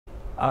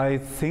I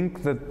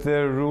think that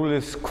the rule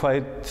is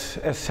quite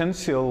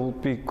essential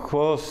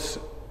because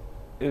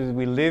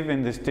we live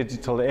in this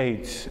digital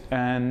age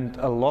and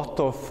a lot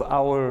of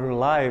our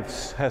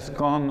lives has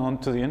gone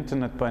onto the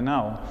internet by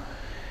now.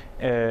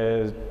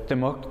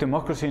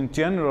 Democracy in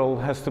general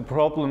has the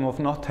problem of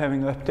not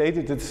having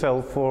updated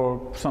itself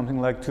for something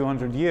like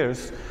 200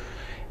 years,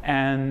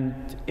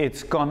 and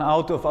it's gone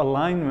out of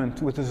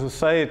alignment with the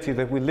society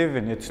that we live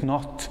in. It's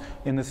not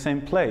in the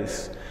same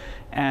place.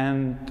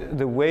 And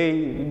the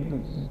way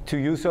to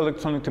use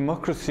electronic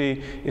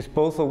democracy is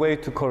both a way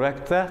to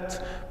correct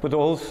that, but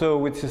also,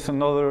 which is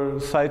another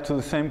side to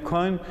the same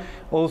coin,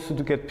 also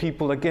to get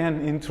people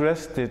again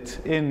interested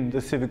in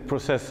the civic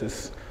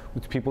processes,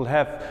 which people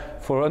have,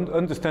 for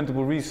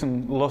understandable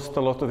reason, lost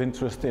a lot of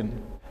interest in.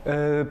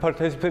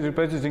 Participatory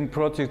budgeting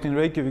project in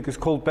Reykjavik is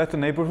called Better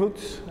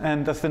Neighbourhoods,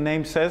 and as the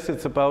name says,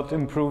 it's about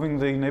improving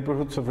the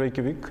neighbourhoods of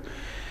Reykjavik.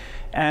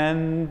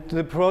 And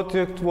the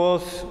project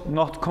was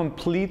not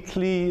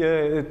completely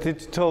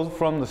digital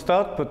from the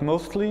start, but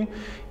mostly.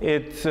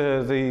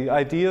 The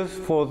ideas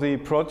for the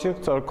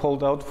project are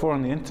called out for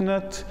on the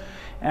internet,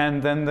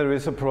 and then there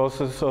is a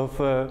process of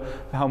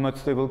how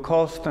much they will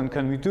cost and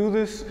can we do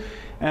this.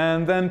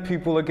 And then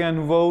people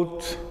again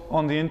vote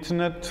on the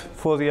internet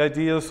for the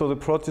ideas or the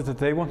project that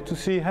they want to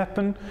see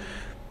happen.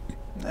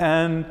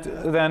 And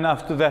then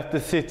after that the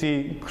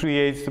city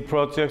creates the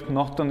project,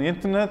 not on the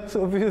internet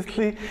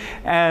obviously,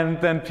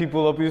 and then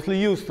people obviously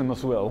use them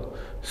as well.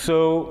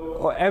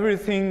 So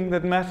everything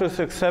that matters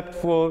except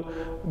for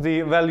the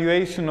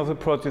evaluation of the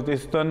project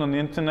is done on the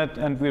internet,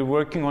 and we're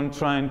working on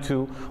trying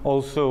to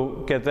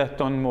also get that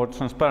done more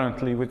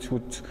transparently, which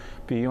would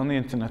be on the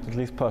internet at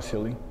least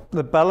partially.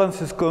 The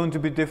balance is going to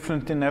be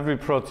different in every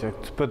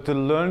project, but the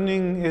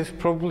learning is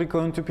probably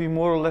going to be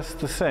more or less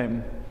the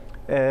same.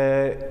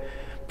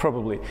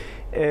 Probably.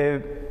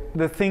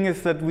 The thing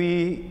is that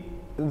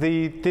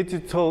the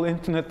digital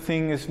internet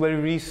thing is very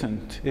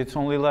recent. It's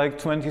only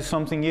like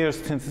 20-something years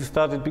since it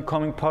started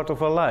becoming part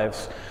of our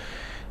lives.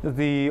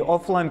 The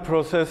offline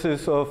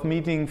processes of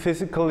meeting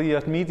physically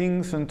at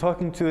meetings and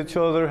talking to each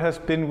other has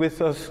been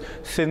with us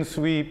since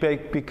we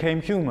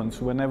became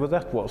humans, whenever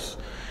that was.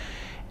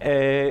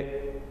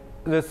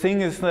 The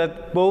thing is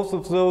that both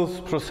of those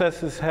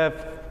processes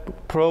have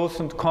pros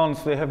and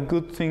cons. They have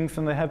good things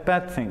and they have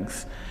bad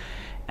things.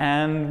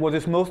 And what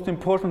is most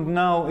important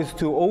now is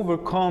to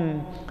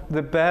overcome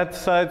the bad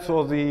sides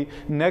or the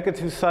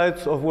negative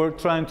sides of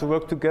trying to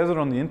work together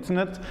on the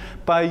internet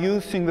by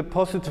using the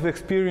positive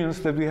experience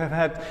that we have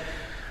had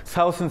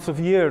thousands of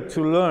years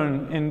to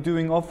learn in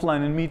doing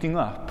offline and meeting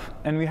up.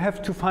 And we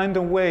have to find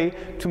a way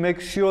to make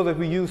sure that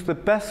we use the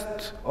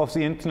best of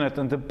the internet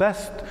and the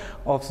best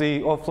of the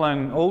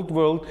offline old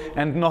world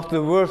and not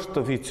the worst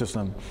of each of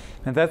them.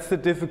 And that's the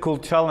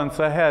difficult challenge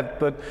I had,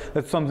 but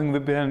that's something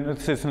we've been,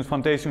 at Citizens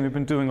Foundation, we've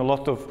been doing a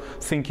lot of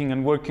thinking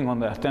and working on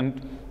that,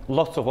 and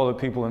lots of other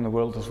people in the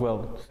world as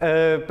well.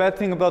 Bad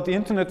thing about the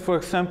internet, for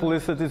example,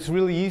 is that it's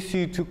really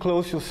easy to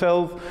close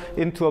yourself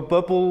into a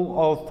bubble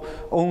of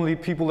only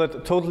people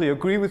that totally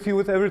agree with you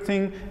with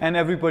everything, and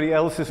everybody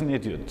else is an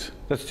idiot.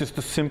 That's just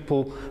a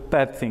simple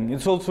bad thing.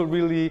 It's also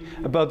really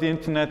about the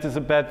internet is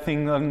a bad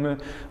thing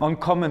on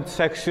comment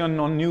section,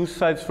 on news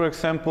sites, for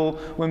example,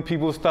 when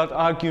people start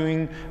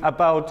arguing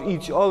about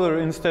each other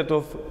instead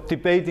of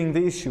debating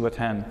the issue at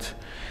hand.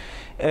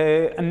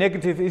 A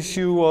negative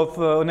issue of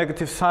a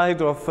negative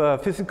side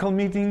of physical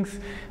meetings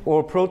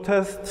or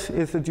protests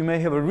is that you may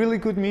have a really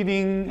good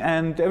meeting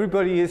and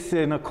everybody is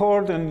in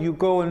accord and you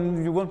go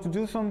and you want to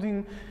do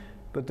something,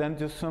 but then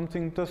just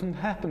something doesn't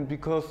happen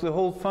because the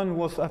whole fun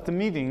was at the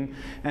meeting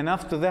and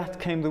after that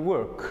came the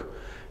work.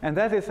 And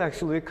that is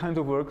actually a kind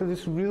of work that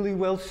is really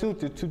well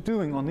suited to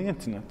doing on the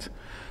internet.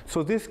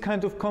 So this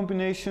kind of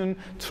combination,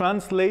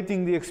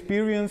 translating the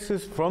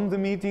experiences from the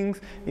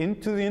meetings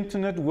into the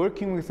internet,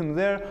 working with them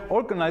there,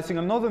 organizing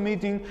another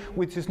meeting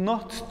which is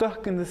not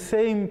stuck in the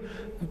same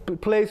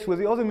place where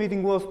the other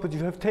meeting was, but you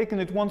have taken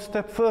it one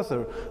step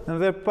further,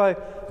 and thereby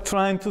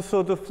trying to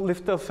sort of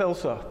lift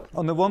ourselves up.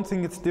 On the one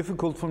thing, it's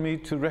difficult for me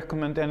to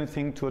recommend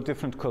anything to a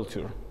different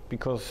culture,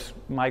 because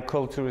my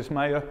culture is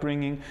my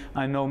upbringing.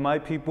 I know my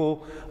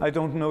people. I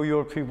don't know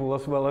your people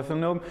as well as I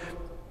know.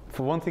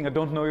 For one thing, I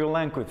don't know your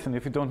language, and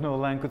if you don't know a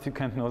language, you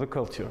can't know the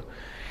culture.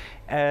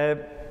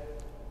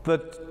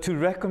 But to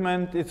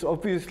recommend, it's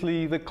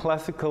obviously the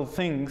classical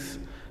things.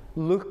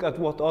 Look at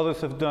what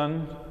others have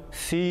done,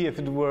 see if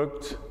it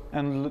worked,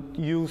 and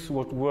use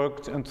what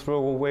worked and throw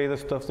away the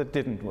stuff that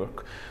didn't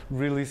work.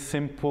 Really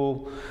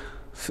simple,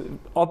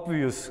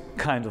 obvious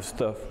kind of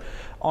stuff.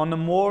 On a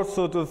more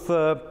sort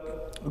of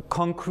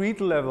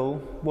concrete level,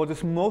 what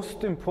is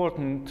most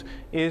important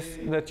is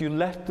that you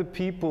let the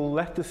people,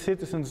 let the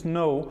citizens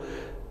know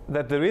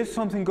that there is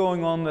something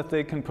going on that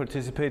they can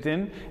participate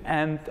in,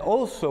 and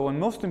also, and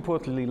most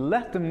importantly,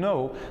 let them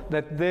know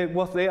that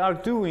what they are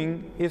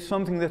doing is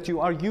something that you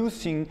are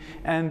using,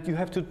 and you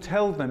have to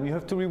tell them, you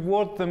have to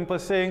reward them by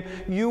saying,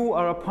 you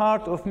are a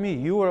part of me,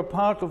 you are a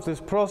part of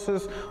this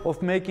process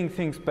of making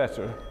things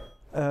better.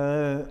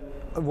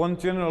 one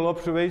general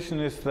observation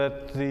is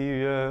that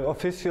the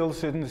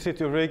officials in the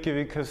city of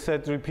Reykjavik have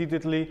said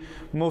repeatedly,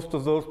 most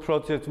of those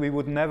projects we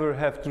would never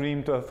have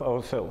dreamed of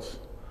ourselves.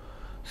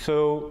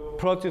 So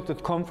projects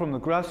that come from the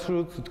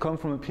grassroots, that come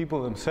from the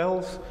people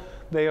themselves,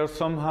 they are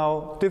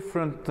somehow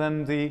different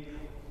than the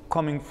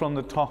coming from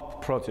the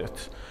top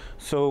projects.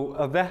 So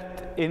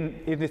that in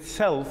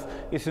itself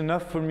is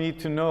enough for me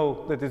to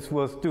know that it's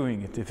worth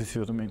doing it, if you see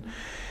what I mean.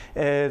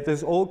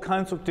 There's all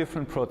kinds of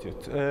different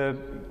projects.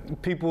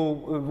 People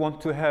want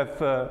to have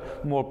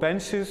more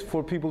benches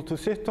for people to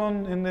sit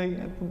on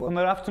on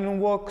their afternoon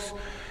walks.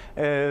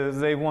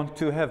 They want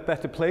to have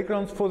better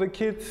playgrounds for the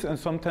kids, and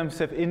sometimes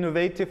have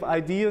innovative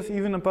ideas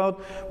even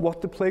about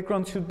what the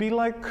playground should be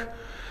like.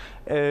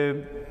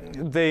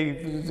 There's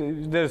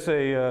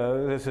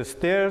a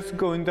stairs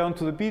going down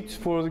to the beach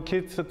for the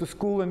kids at the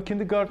school and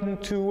kindergarten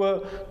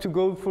to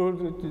go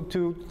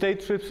to day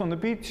trips on the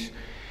beach.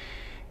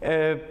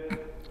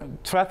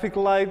 Traffic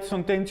lights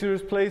on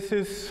dangerous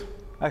places.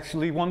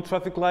 Actually, one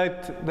traffic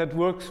light that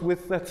works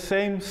with that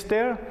same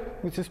stair,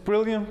 which is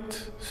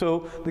brilliant.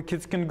 So the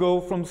kids can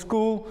go from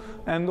school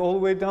and all the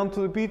way down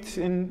to the beach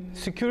in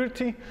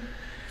security.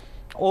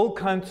 All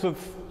kinds of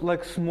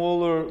like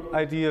smaller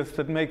ideas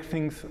that make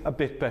things a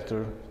bit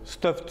better.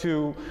 Stuff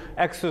to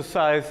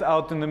exercise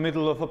out in the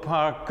middle of a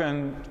park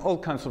and all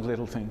kinds of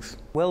little things.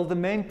 Well, the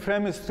main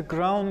premise, the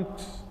ground,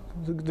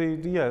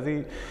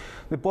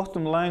 the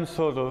bottom line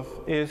sort of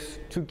is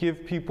to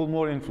give people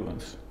more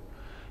influence.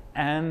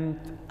 And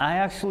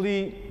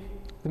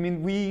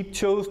we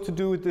chose to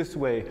do it this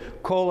way.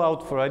 Call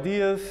out for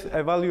ideas,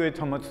 evaluate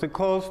how much they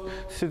cost,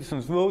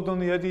 citizens vote on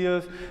the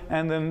ideas,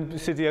 and then the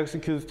city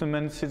executes them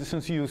and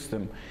citizens use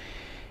them.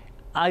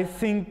 I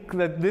think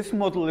that this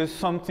model is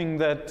something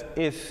that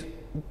is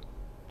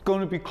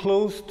going to be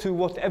close to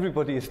what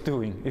everybody is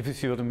doing, if you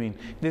see what I mean.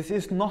 This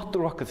is not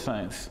rocket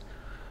science.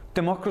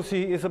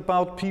 Democracy is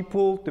about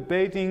people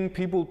debating,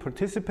 people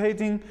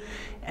participating,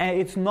 and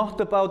it's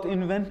not about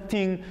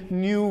inventing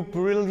new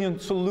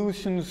brilliant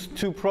solutions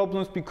to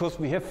problems because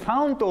we have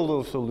found all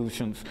those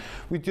solutions.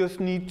 We just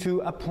need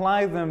to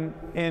apply them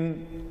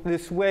in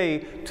this way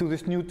to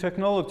this new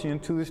technology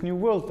and to this new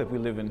world that we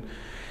live in.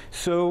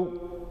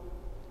 So,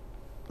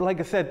 like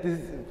I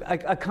said,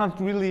 I can't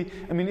really,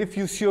 if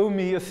you show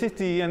me a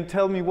city and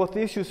tell me what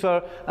the issues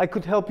are, I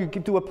could help you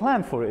do a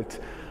plan for it.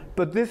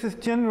 But this is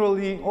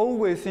generally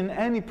always in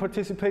any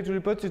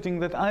participatory budgeting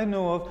that I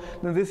know of,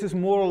 that this is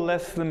more or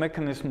less the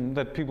mechanism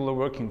that people are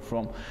working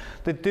from.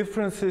 The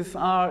differences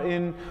are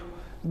in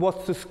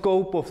what's the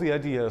scope of the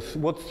ideas,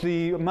 what's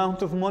the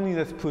amount of money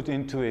that's put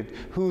into it,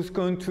 who's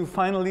going to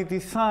finally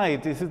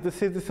decide, is it the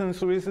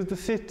citizens or is it the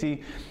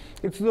city?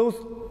 It's those,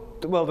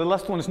 well, the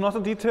last one is not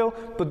a detail,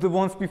 but the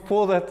ones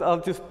before that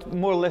are just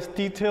more or less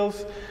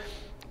details.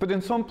 But in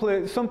some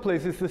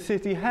places, the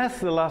city has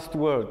the last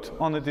word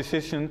on a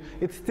decision.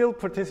 It's still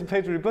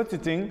participatory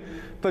budgeting,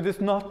 but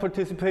it's not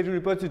participatory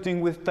budgeting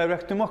with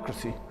direct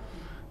democracy.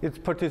 It's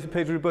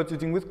participatory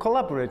budgeting with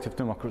collaborative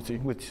democracy,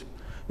 which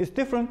is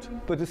different,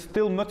 but it's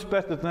still much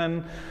better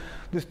than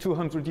this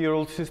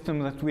 200-year-old system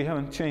that we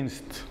haven't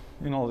changed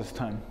in all this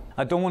time.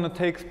 I don't want to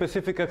take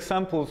specific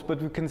examples, but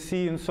we can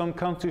see in some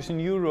countries in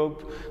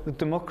Europe that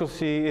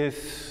democracy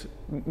is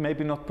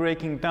maybe not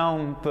breaking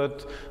down,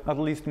 but at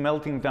least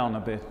melting down a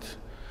bit.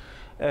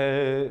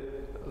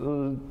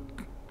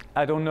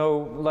 I don't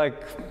know,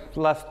 like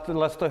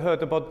last I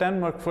heard about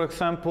Denmark, for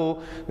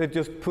example, they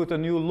just put a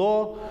new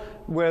law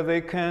where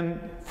they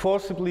can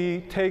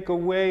forcibly take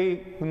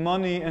away the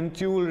money and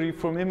jewelry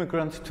from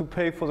immigrants to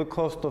pay for the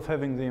cost of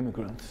having the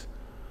immigrants.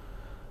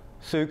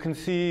 So you can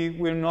see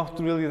we're not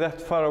really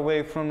that far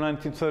away from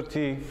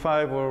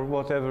 1935 or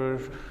whatever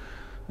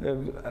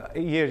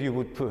year you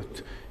would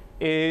put.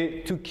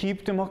 To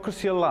keep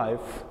democracy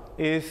alive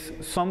is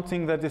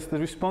something that is the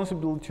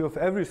responsibility of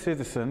every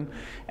citizen,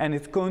 and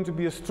it's going to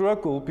be a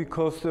struggle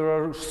because there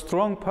are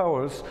strong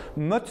powers,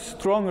 much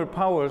stronger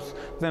powers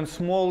than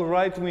small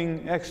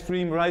right-wing,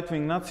 extreme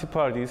right-wing Nazi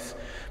parties,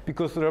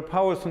 because there are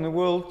powers in the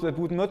world that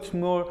would much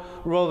more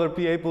rather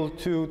be able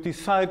to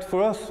decide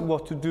for us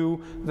what to do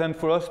than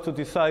for us to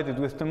decide it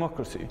with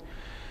democracy.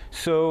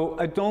 So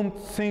I don't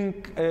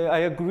think, I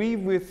agree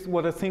with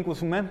what I think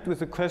was meant with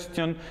the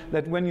question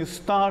that when you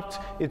start,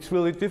 it's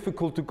really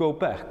difficult to go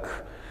back.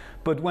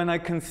 But when I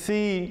can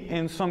see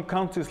in some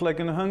countries, like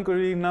in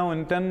Hungary, now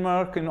in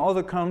Denmark, in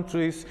other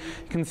countries,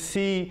 you can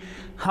see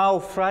how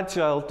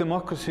fragile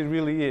democracy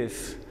really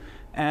is.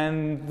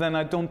 And then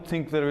I don't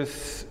think there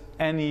is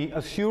any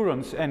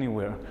assurance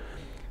anywhere.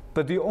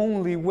 But the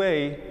only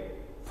way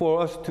for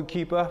us to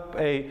keep up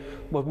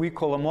what we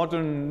call a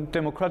modern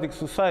democratic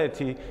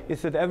society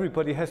is that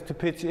everybody has to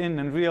pitch in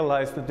and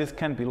realize that this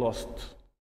can be lost.